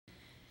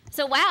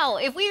So wow,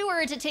 if we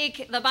were to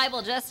take the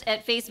Bible just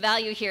at face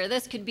value here,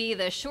 this could be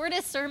the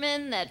shortest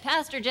sermon that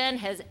Pastor Jen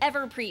has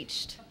ever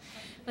preached.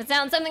 It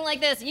sounds something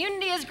like this: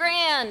 unity is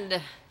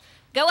grand.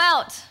 Go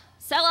out,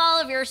 sell all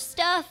of your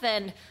stuff,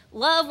 and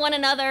love one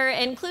another,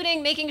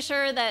 including making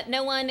sure that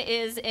no one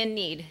is in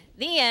need.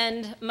 The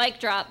end, mic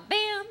drop,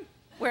 bam,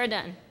 we're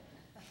done.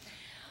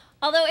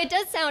 Although it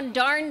does sound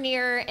darn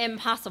near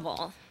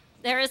impossible,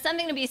 there is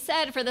something to be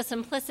said for the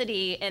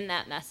simplicity in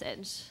that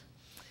message.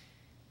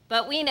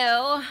 But we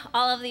know,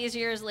 all of these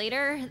years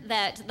later,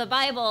 that the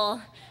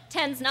Bible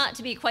tends not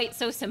to be quite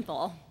so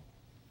simple.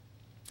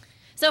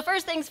 So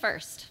first things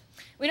first,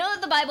 we know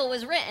that the Bible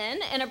was written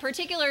in a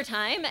particular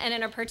time and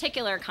in a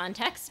particular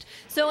context.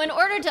 So in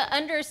order to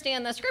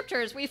understand the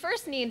scriptures, we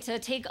first need to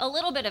take a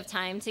little bit of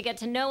time to get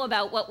to know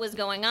about what was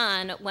going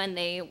on when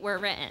they were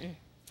written.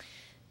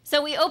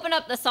 So we open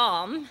up the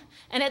Psalm,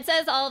 and it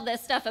says all of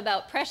this stuff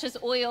about precious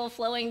oil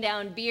flowing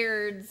down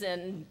beards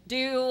and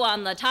dew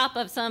on the top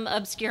of some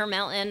obscure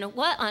mountain.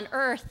 What on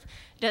earth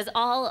does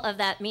all of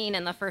that mean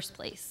in the first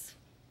place?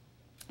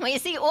 Well, you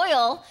see,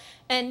 oil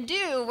and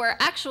dew were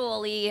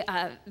actually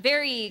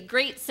very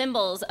great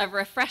symbols of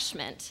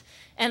refreshment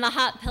in the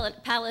hot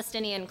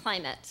Palestinian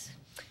climate.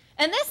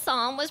 And this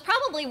psalm was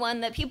probably one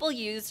that people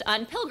used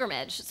on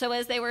pilgrimage. So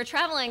as they were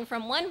traveling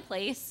from one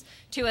place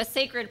to a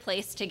sacred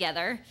place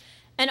together,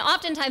 and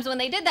oftentimes when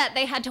they did that,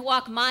 they had to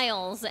walk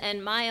miles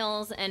and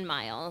miles and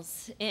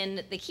miles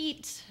in the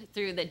heat,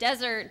 through the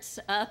desert,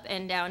 up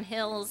and down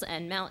hills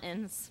and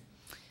mountains.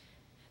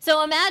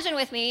 So imagine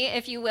with me,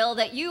 if you will,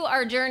 that you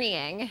are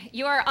journeying.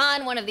 You are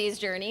on one of these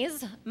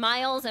journeys,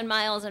 miles and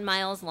miles and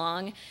miles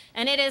long,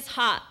 and it is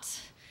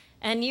hot,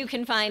 and you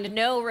can find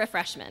no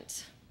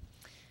refreshment.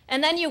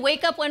 And then you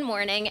wake up one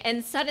morning,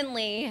 and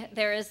suddenly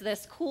there is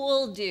this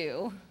cool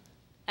dew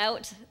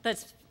out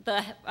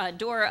the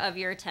door of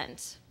your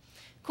tent,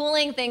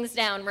 cooling things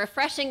down,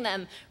 refreshing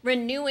them,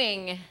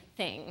 renewing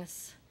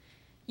things.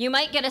 You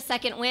might get a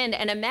second wind,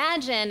 and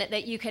imagine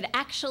that you could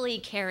actually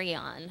carry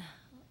on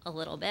a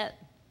little bit.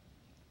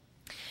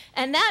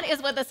 And that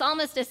is what the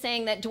psalmist is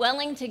saying that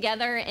dwelling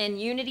together in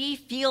unity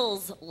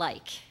feels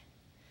like.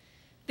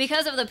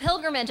 Because of the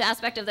pilgrimage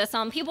aspect of this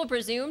psalm, people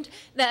presumed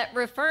that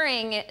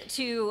referring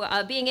to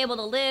being able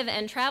to live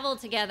and travel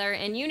together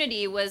in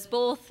unity was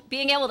both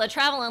being able to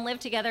travel and live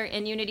together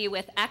in unity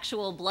with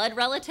actual blood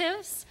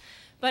relatives,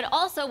 but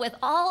also with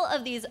all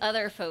of these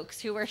other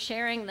folks who were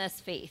sharing this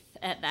faith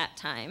at that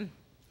time.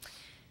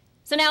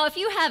 So now, if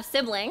you have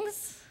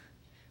siblings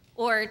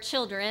or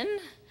children,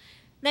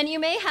 then you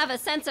may have a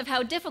sense of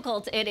how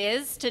difficult it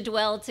is to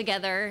dwell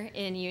together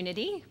in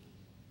unity.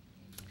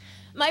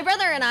 My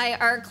brother and I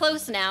are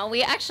close now.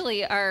 We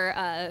actually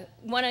are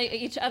one of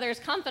each other's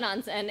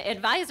confidants and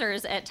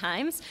advisors at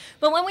times.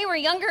 But when we were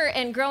younger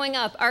and growing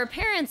up, our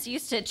parents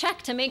used to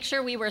check to make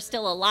sure we were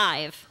still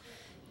alive.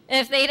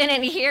 If they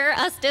didn't hear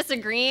us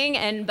disagreeing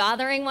and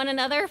bothering one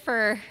another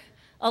for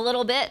a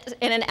little bit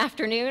in an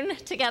afternoon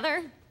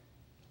together.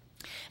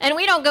 And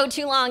we don't go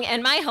too long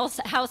in my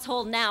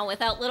household now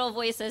without little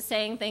voices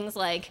saying things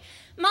like,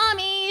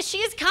 "Mommy,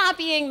 she's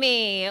copying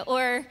me,"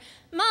 or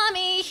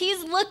 "Mommy,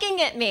 he's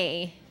looking at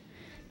me."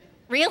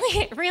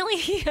 Really?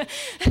 Really?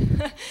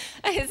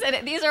 I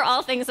said, these are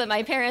all things that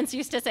my parents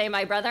used to say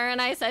my brother and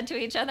I said to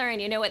each other,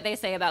 and you know what they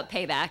say about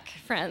payback,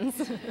 friends.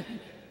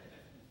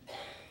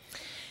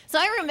 So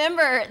I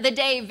remember the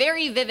day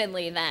very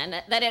vividly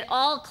then that it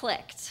all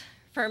clicked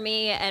for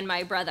me and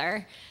my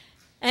brother.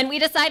 And we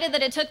decided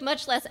that it took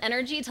much less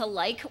energy to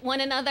like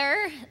one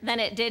another than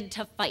it did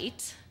to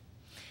fight.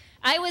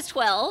 I was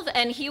 12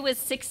 and he was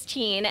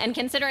 16 and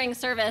considering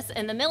service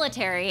in the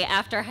military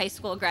after high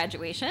school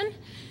graduation.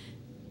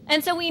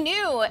 And so we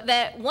knew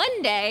that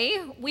one day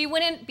we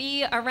wouldn't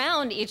be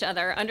around each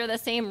other under the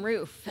same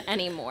roof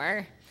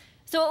anymore.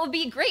 So it would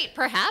be great,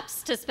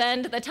 perhaps, to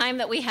spend the time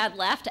that we had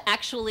left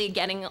actually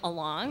getting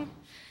along.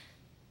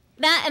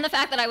 That and the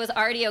fact that I was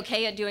already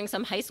okay at doing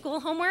some high school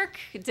homework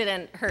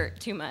didn't hurt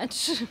too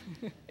much.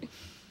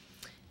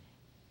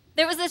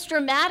 There was this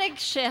dramatic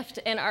shift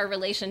in our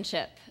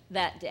relationship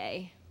that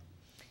day.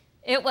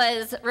 It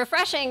was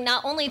refreshing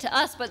not only to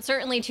us, but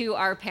certainly to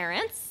our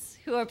parents,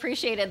 who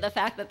appreciated the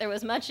fact that there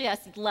was much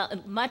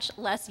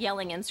less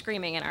yelling and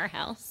screaming in our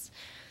house.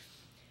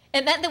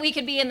 It meant that we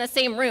could be in the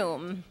same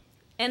room,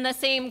 in the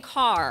same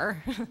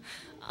car,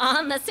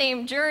 on the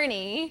same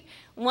journey,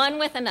 one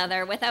with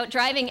another, without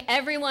driving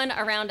everyone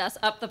around us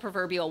up the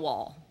proverbial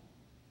wall.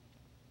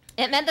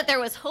 It meant that there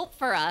was hope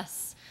for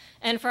us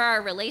and for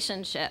our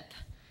relationship.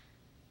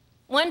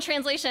 One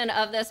translation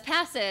of this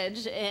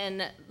passage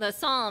in the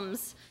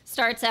Psalms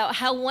starts out,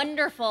 "How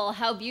wonderful,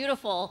 how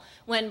beautiful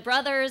when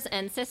brothers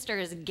and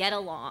sisters get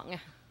along."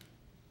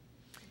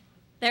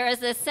 There is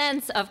this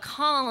sense of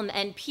calm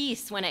and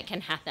peace when it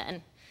can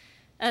happen,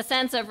 a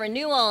sense of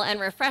renewal and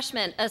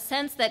refreshment, a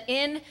sense that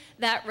in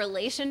that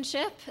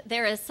relationship,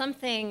 there is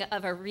something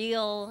of a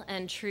real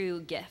and true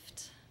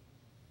gift.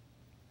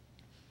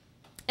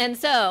 And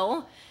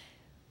so,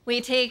 we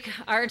take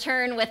our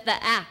turn with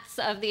the Acts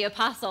of the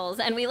Apostles,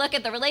 and we look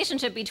at the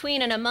relationship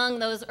between and among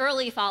those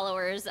early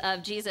followers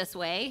of Jesus'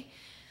 way.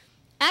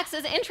 Acts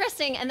is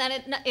interesting in that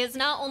it is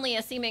not only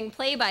a seeming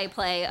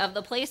play-by-play of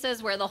the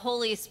places where the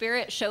Holy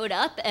Spirit showed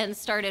up and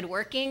started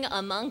working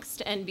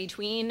amongst and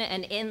between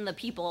and in the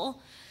people,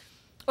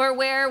 or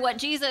where what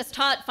Jesus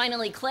taught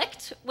finally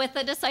clicked with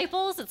the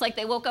disciples. It's like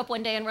they woke up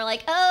one day and were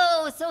like,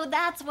 oh, so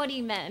that's what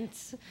he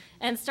meant,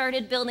 and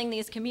started building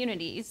these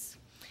communities.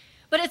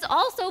 But it's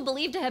also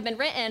believed to have been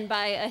written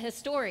by a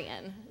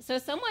historian, so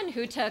someone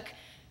who took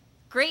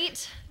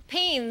great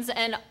pains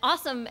and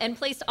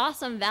placed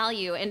awesome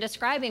value in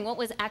describing what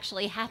was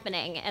actually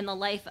happening in the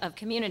life of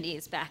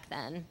communities back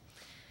then.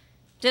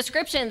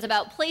 Descriptions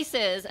about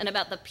places and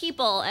about the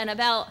people and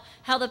about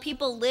how the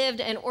people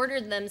lived and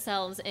ordered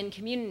themselves in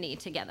community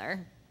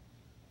together.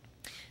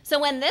 So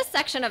when this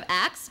section of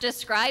Acts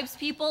describes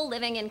people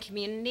living in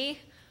community,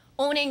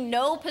 owning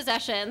no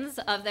possessions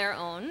of their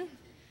own,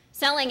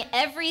 selling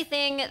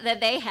everything that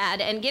they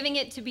had and giving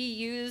it to be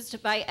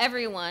used by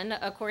everyone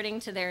according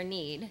to their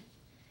need,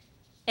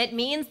 it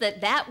means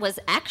that that was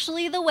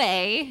actually the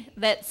way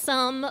that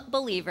some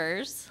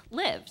believers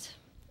lived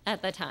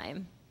at the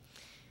time.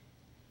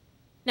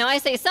 Now, I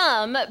say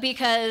some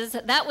because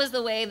that was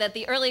the way that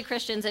the early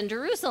Christians in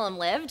Jerusalem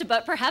lived,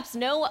 but perhaps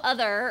no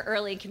other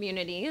early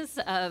communities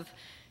of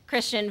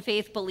Christian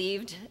faith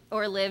believed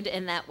or lived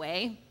in that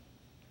way.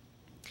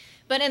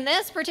 But in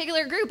this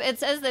particular group, it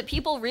says that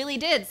people really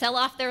did sell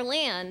off their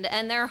land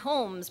and their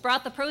homes,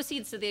 brought the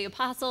proceeds to the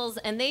apostles,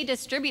 and they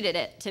distributed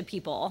it to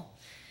people.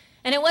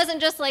 And it wasn't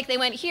just like they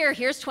went, here's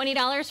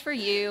 $20 for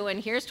you,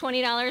 and here's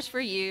 $20 for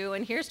you,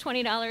 and here's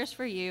 $20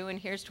 for you, and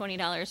here's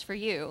 $20 for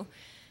you.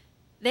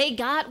 They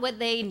got what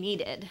they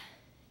needed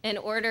in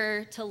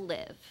order to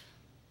live.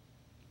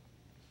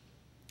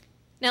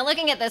 Now,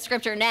 looking at this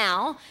scripture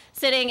now,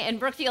 sitting in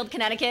Brookfield,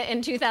 Connecticut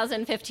in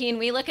 2015,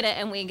 we look at it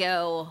and we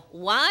go,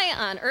 why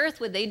on earth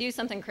would they do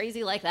something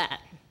crazy like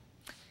that?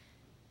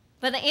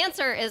 But the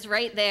answer is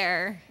right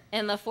there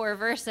in the 4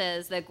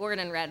 verses that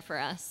Gordon read for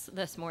us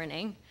this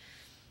morning.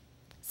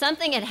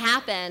 Something had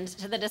happened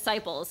to the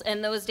disciples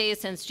in those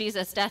days since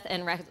Jesus' death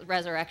and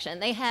resurrection.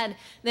 They had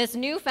this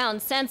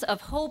newfound sense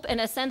of hope and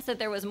a sense that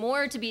there was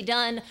more to be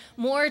done,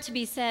 more to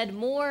be said,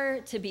 more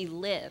to be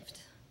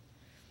lived.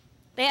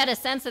 They had a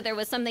sense that there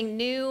was something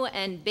new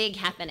and big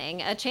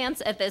happening, a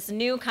chance at this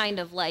new kind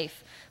of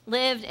life,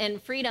 lived in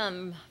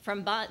freedom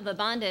from the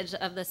bondage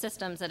of the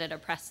systems that had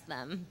oppressed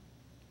them.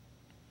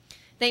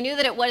 They knew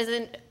that it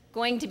wasn't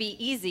going to be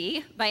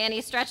easy by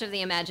any stretch of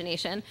the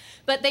imagination,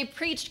 but they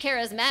preached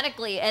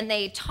charismatically and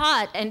they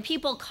taught and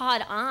people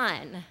caught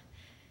on.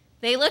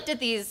 They looked at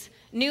these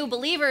new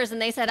believers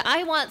and they said,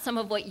 I want some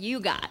of what you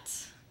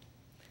got.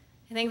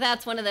 I think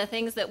that's one of the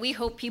things that we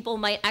hope people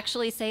might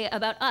actually say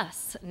about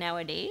us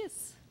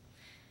nowadays.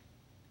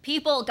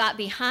 People got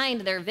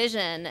behind their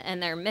vision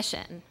and their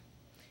mission.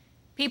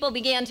 People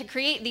began to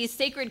create these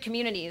sacred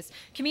communities,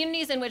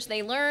 communities in which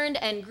they learned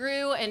and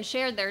grew and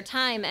shared their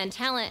time and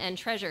talent and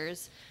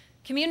treasures,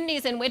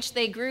 communities in which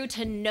they grew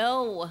to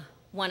know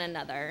one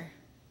another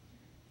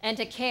and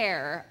to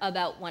care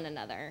about one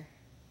another,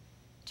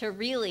 to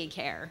really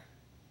care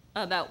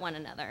about one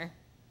another.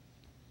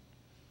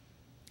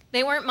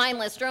 They weren't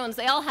mindless drones.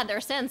 They all had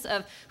their sense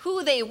of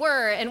who they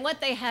were and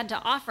what they had to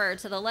offer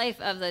to the life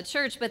of the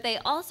church, but they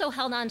also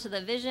held on to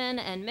the vision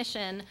and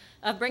mission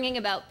of bringing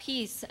about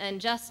peace and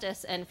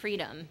justice and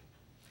freedom.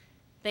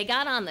 They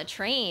got on the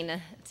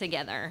train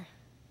together.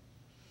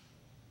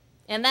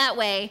 In that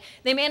way,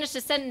 they managed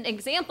to set an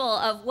example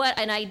of what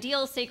an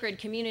ideal sacred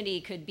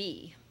community could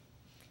be,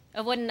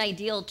 of what an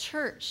ideal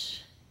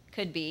church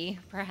could be,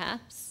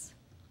 perhaps.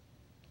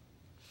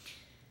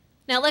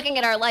 Now, looking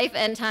at our life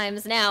and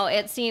times now,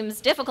 it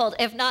seems difficult,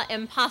 if not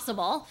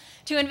impossible,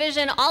 to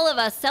envision all of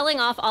us selling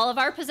off all of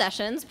our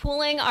possessions,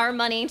 pooling our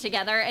money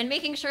together, and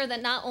making sure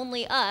that not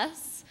only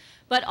us,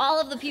 but all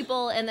of the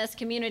people in this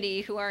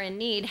community who are in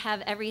need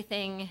have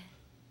everything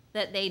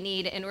that they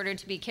need in order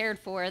to be cared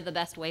for the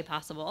best way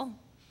possible.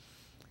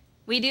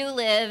 We do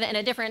live in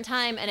a different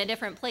time and a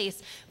different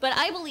place, but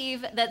I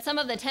believe that some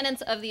of the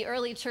tenets of the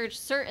early church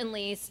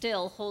certainly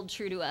still hold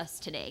true to us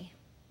today.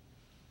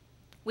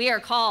 We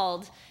are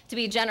called to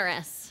be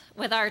generous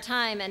with our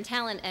time and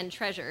talent and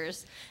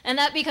treasures, and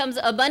that becomes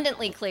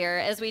abundantly clear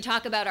as we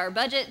talk about our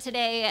budget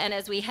today and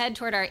as we head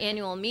toward our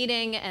annual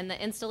meeting and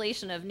the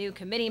installation of new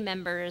committee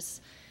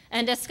members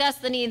and discuss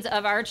the needs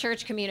of our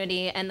church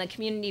community and the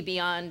community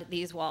beyond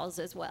these walls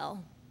as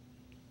well.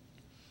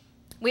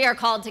 We are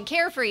called to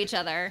care for each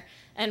other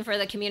and for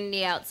the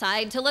community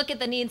outside, to look at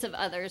the needs of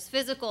others,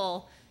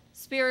 physical,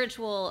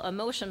 spiritual,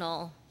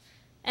 emotional,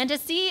 and to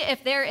see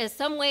if there is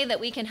some way that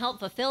we can help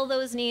fulfill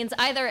those needs,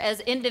 either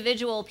as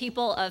individual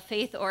people of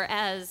faith or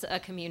as a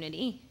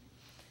community.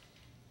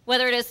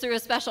 Whether it is through a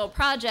special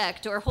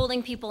project or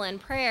holding people in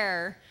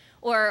prayer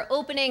or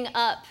opening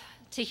up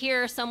to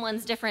hear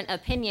someone's different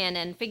opinion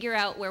and figure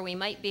out where we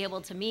might be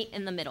able to meet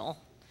in the middle.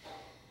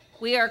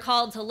 We are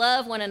called to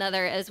love one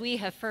another as we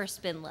have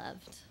first been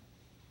loved.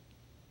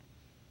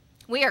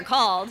 We are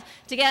called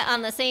to get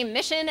on the same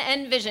mission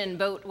and vision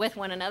boat with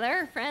one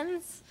another,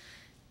 friends.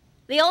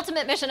 The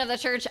ultimate mission of the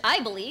church, I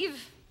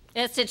believe,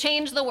 is to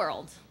change the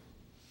world.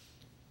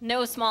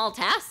 No small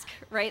task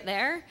right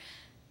there.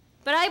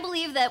 But I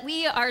believe that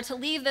we are to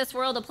leave this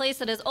world a place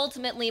that is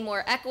ultimately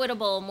more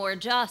equitable, more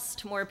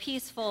just, more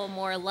peaceful,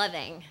 more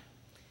loving,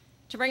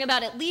 to bring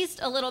about at least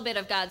a little bit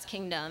of God's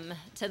kingdom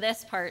to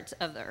this part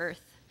of the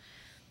earth.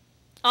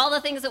 All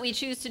the things that we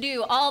choose to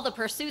do, all the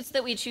pursuits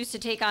that we choose to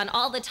take on,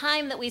 all the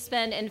time that we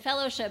spend in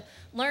fellowship,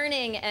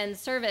 learning, and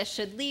service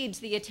should lead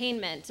to the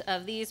attainment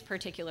of these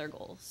particular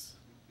goals.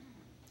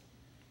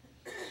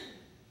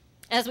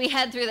 As we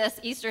head through this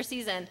Easter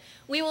season,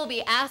 we will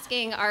be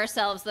asking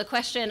ourselves the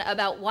question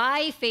about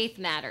why faith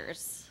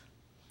matters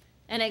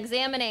and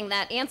examining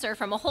that answer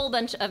from a whole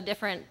bunch of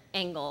different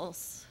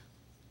angles.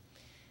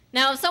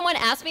 Now, if someone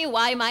asked me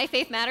why my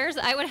faith matters,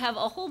 I would have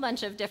a whole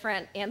bunch of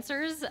different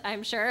answers,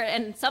 I'm sure,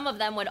 and some of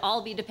them would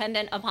all be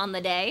dependent upon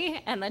the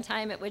day and the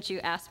time at which you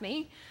ask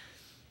me.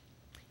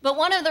 But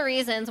one of the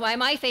reasons why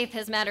my faith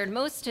has mattered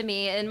most to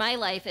me in my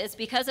life is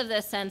because of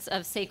this sense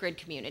of sacred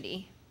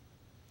community.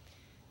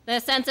 The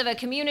sense of a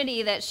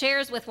community that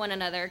shares with one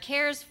another,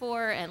 cares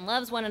for and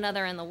loves one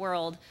another in the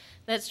world,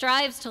 that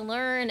strives to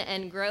learn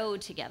and grow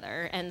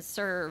together and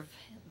serve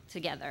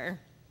together.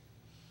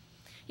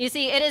 You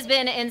see, it has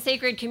been in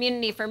sacred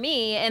community for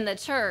me in the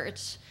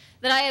church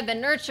that I have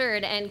been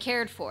nurtured and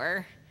cared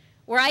for,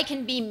 where I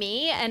can be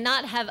me and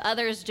not have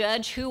others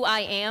judge who I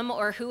am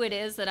or who it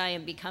is that I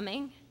am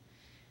becoming,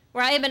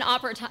 where I have been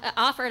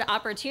offered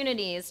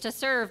opportunities to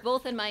serve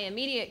both in my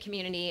immediate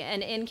community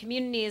and in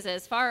communities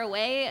as far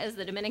away as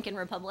the Dominican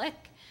Republic,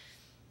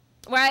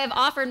 where I have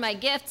offered my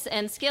gifts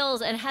and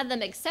skills and had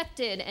them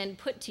accepted and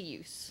put to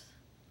use,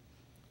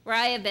 where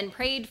I have been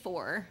prayed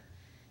for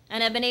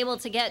and have been able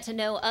to get to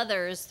know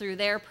others through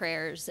their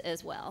prayers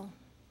as well.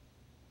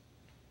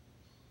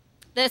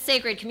 This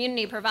sacred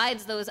community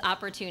provides those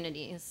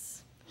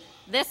opportunities.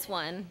 This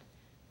one,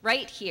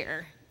 right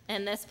here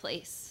in this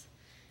place,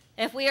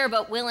 if we are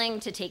but willing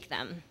to take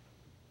them.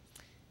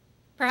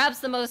 Perhaps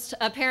the most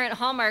apparent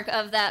hallmark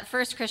of that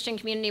first Christian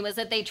community was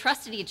that they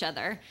trusted each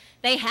other.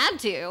 They had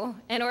to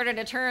in order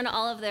to turn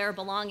all of their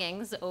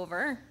belongings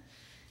over.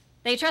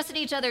 They trusted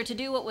each other to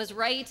do what was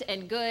right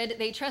and good.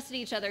 They trusted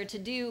each other to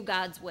do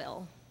God's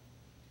will.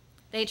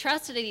 They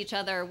trusted each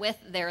other with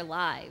their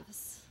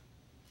lives.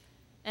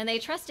 And they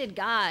trusted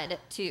God,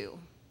 too.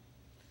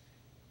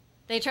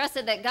 They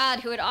trusted that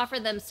God, who had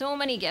offered them so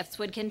many gifts,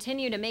 would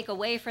continue to make a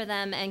way for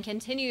them and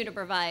continue to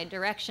provide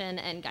direction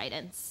and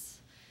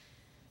guidance.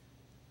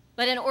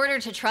 But in order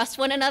to trust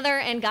one another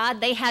and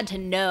God, they had to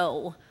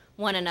know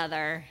one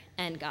another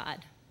and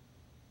God.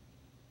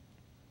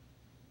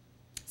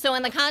 So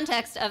in the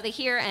context of the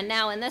here and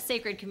now in this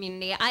sacred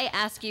community, I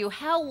ask you,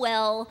 how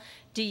well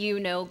do you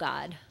know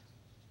God?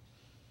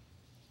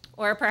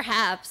 Or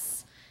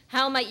perhaps,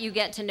 how might you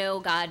get to know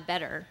God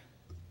better?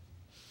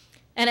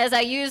 And as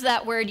I use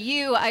that word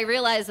you, I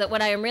realize that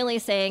what I am really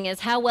saying is,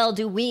 how well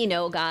do we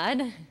know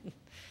God?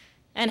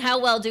 And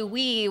how well do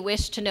we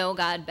wish to know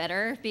God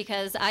better?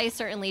 Because I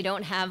certainly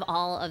don't have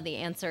all of the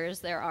answers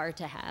there are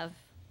to have.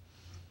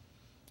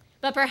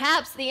 But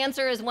perhaps the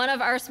answer is one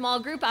of our small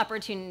group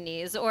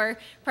opportunities, or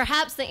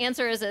perhaps the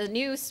answer is a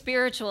new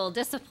spiritual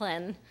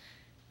discipline.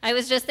 I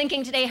was just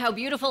thinking today how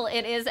beautiful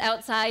it is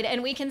outside,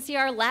 and we can see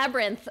our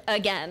labyrinth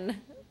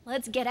again.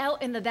 Let's get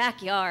out in the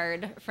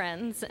backyard,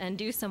 friends, and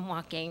do some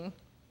walking.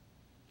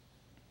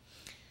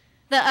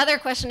 The other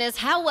question is,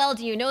 how well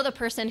do you know the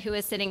person who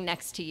is sitting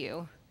next to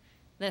you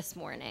this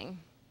morning,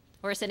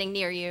 or sitting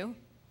near you,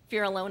 if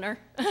you're a loner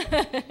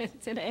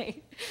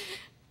today?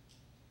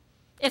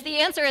 If the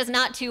answer is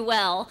not too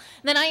well,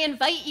 then I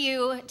invite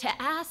you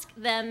to ask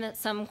them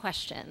some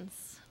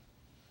questions.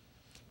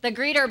 The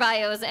greeter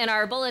bios in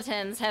our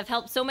bulletins have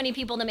helped so many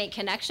people to make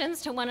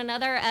connections to one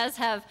another, as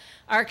have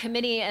our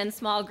committee and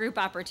small group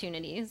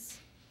opportunities.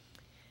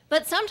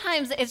 But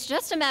sometimes it's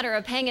just a matter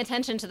of paying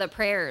attention to the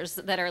prayers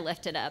that are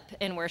lifted up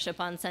in worship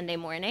on Sunday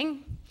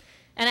morning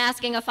and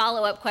asking a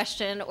follow-up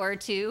question or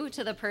two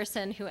to the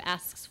person who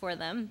asks for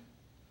them,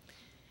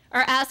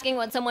 or asking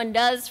what someone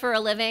does for a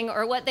living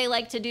or what they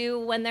like to do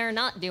when they're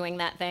not doing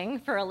that thing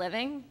for a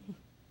living.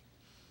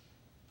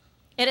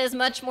 It is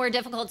much more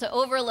difficult to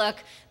overlook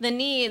the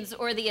needs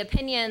or the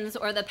opinions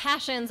or the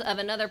passions of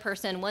another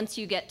person once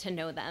you get to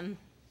know them.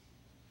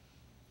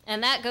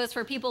 And that goes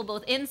for people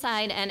both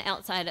inside and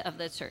outside of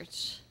the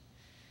church.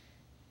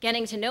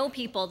 Getting to know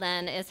people,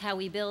 then, is how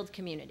we build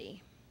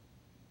community.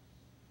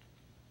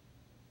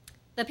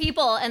 The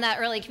people in that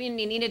early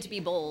community needed to be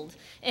bold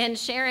in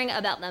sharing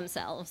about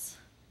themselves.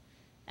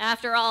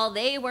 After all,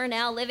 they were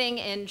now living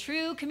in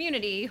true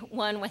community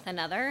one with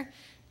another,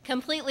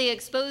 completely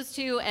exposed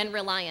to and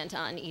reliant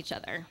on each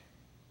other.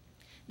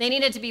 They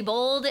needed to be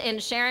bold in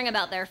sharing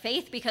about their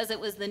faith because it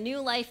was the new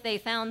life they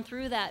found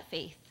through that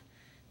faith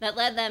that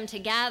led them to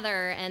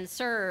gather and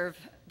serve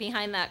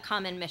behind that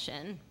common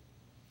mission.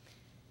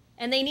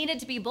 And they needed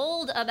to be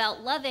bold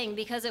about loving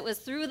because it was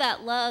through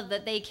that love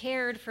that they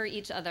cared for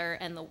each other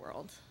and the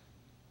world.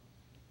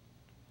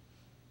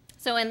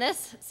 So in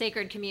this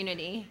sacred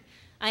community,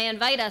 I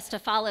invite us to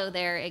follow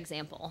their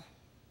example.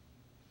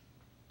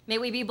 May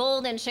we be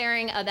bold in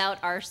sharing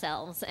about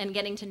ourselves and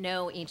getting to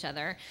know each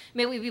other.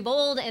 May we be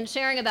bold in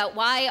sharing about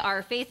why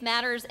our faith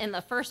matters in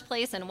the first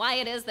place and why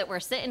it is that we're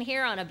sitting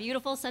here on a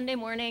beautiful Sunday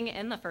morning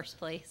in the first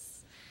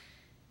place.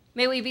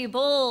 May we be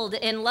bold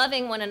in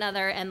loving one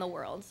another and the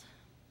world.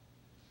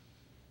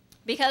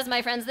 Because,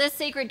 my friends, this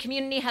sacred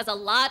community has a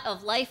lot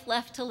of life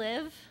left to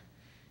live,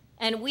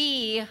 and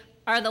we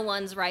are the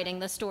ones writing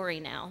the story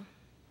now.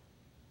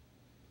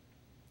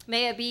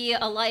 May it be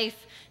a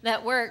life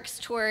that works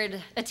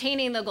toward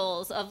attaining the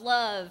goals of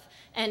love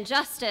and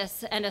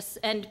justice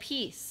and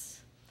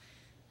peace,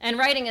 and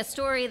writing a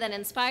story that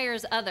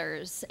inspires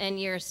others in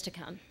years to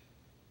come.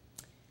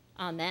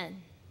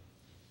 Amen.